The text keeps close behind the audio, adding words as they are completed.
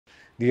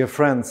Dear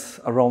friends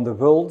around the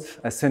world,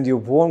 I send you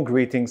warm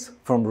greetings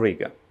from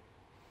Riga.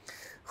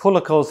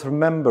 Holocaust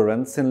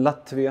remembrance in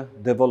Latvia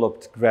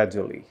developed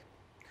gradually.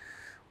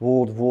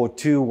 World War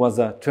II was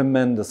a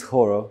tremendous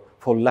horror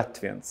for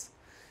Latvians.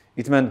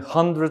 It meant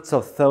hundreds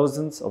of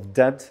thousands of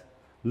dead,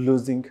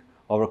 losing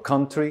our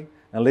country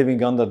and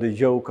living under the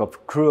yoke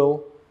of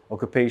cruel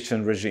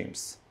occupation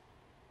regimes.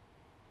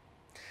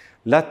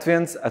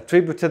 Latvians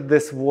attributed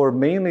this war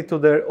mainly to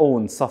their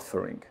own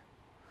suffering.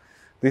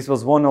 This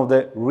was one of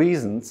the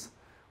reasons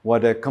why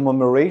the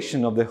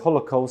commemoration of the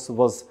Holocaust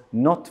was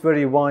not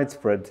very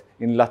widespread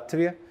in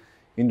Latvia,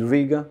 in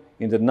Riga,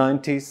 in the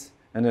 90s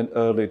and in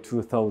early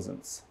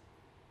 2000s.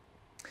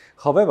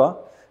 However,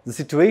 the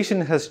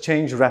situation has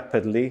changed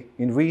rapidly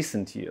in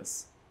recent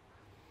years.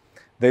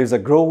 There is a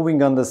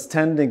growing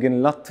understanding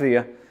in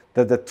Latvia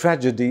that the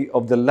tragedy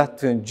of the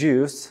Latvian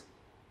Jews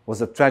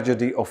was a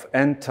tragedy of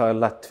the entire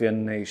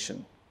Latvian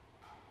nation.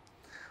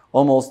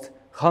 Almost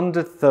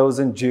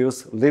 100,000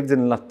 Jews lived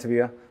in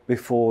Latvia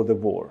before the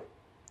war.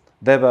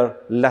 They were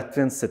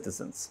Latvian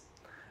citizens,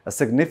 a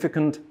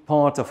significant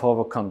part of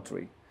our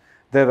country.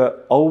 They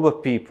were our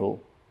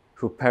people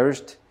who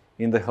perished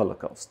in the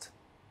Holocaust.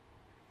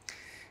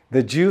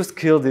 The Jews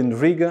killed in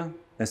Riga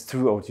and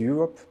throughout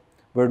Europe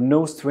were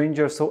no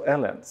strangers or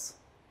aliens.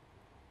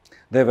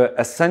 They were an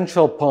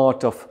essential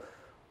part of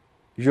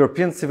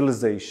European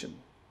civilization,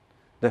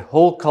 the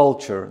whole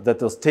culture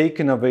that was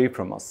taken away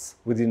from us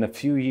within a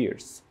few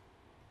years.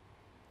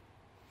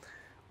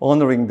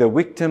 Honoring the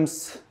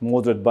victims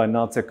murdered by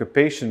Nazi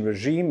occupation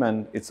regime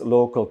and its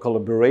local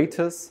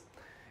collaborators,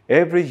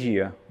 every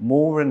year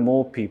more and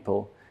more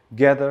people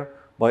gather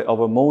by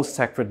our most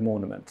sacred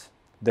monument,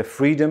 the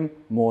Freedom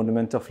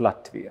Monument of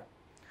Latvia,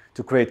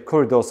 to create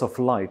corridors of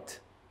light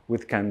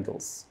with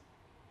candles.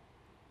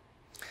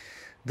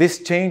 This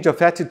change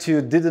of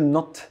attitude did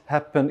not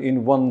happen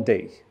in one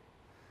day,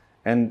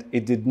 and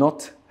it did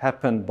not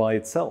happen by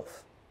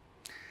itself.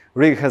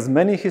 Riga has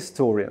many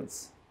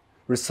historians,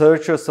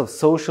 researchers of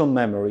social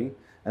memory,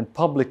 and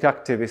public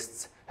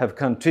activists have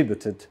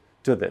contributed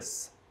to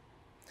this.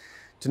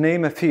 To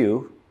name a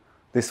few,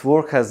 this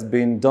work has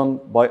been done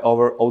by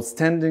our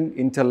outstanding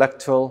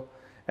intellectual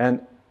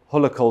and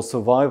Holocaust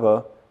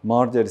survivor,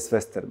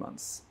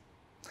 Mārtiņš,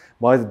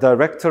 by the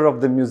director of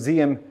the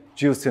Museum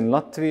Jews in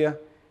Latvia,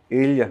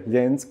 Ilja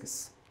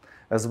Ļenskis,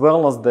 as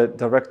well as the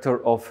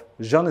director of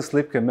Jānis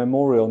Lipke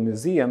Memorial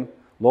Museum,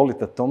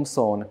 Lolita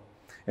Thompsone,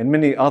 and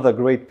many other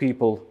great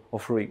people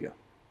of Riga.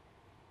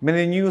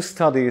 Many new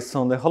studies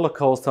on the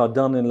Holocaust are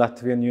done in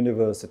Latvian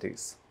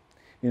universities.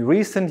 In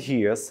recent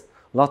years,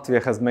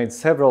 Latvia has made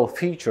several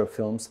feature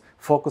films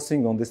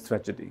focusing on this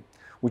tragedy,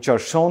 which are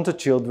shown to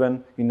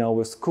children in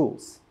our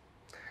schools.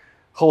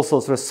 Also,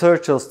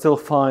 researchers still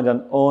find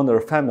and honor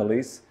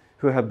families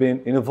who have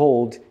been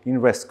involved in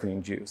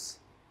rescuing Jews.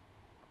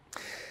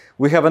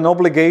 We have an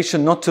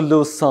obligation not to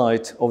lose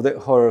sight of the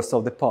horrors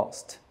of the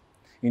past.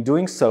 In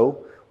doing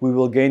so, we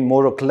will gain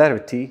moral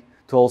clarity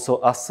to also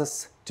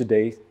assess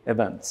today's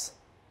events.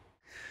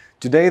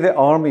 Today, the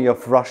army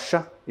of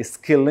Russia is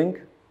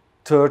killing,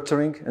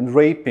 torturing, and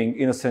raping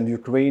innocent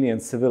Ukrainian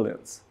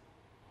civilians.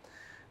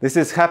 This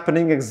is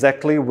happening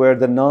exactly where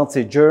the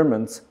Nazi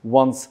Germans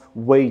once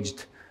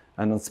waged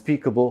an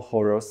unspeakable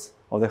horrors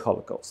of the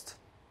Holocaust.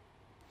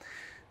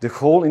 The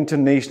whole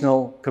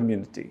international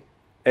community,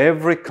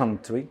 every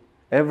country,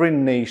 every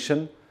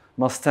nation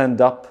must stand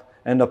up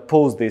and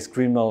oppose these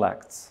criminal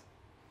acts.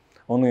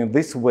 Only in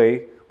this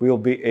way we will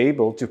be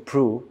able to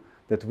prove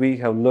that we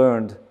have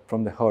learned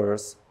from the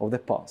horrors of the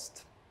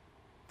past.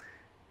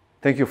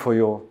 Thank you for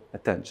your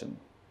attention.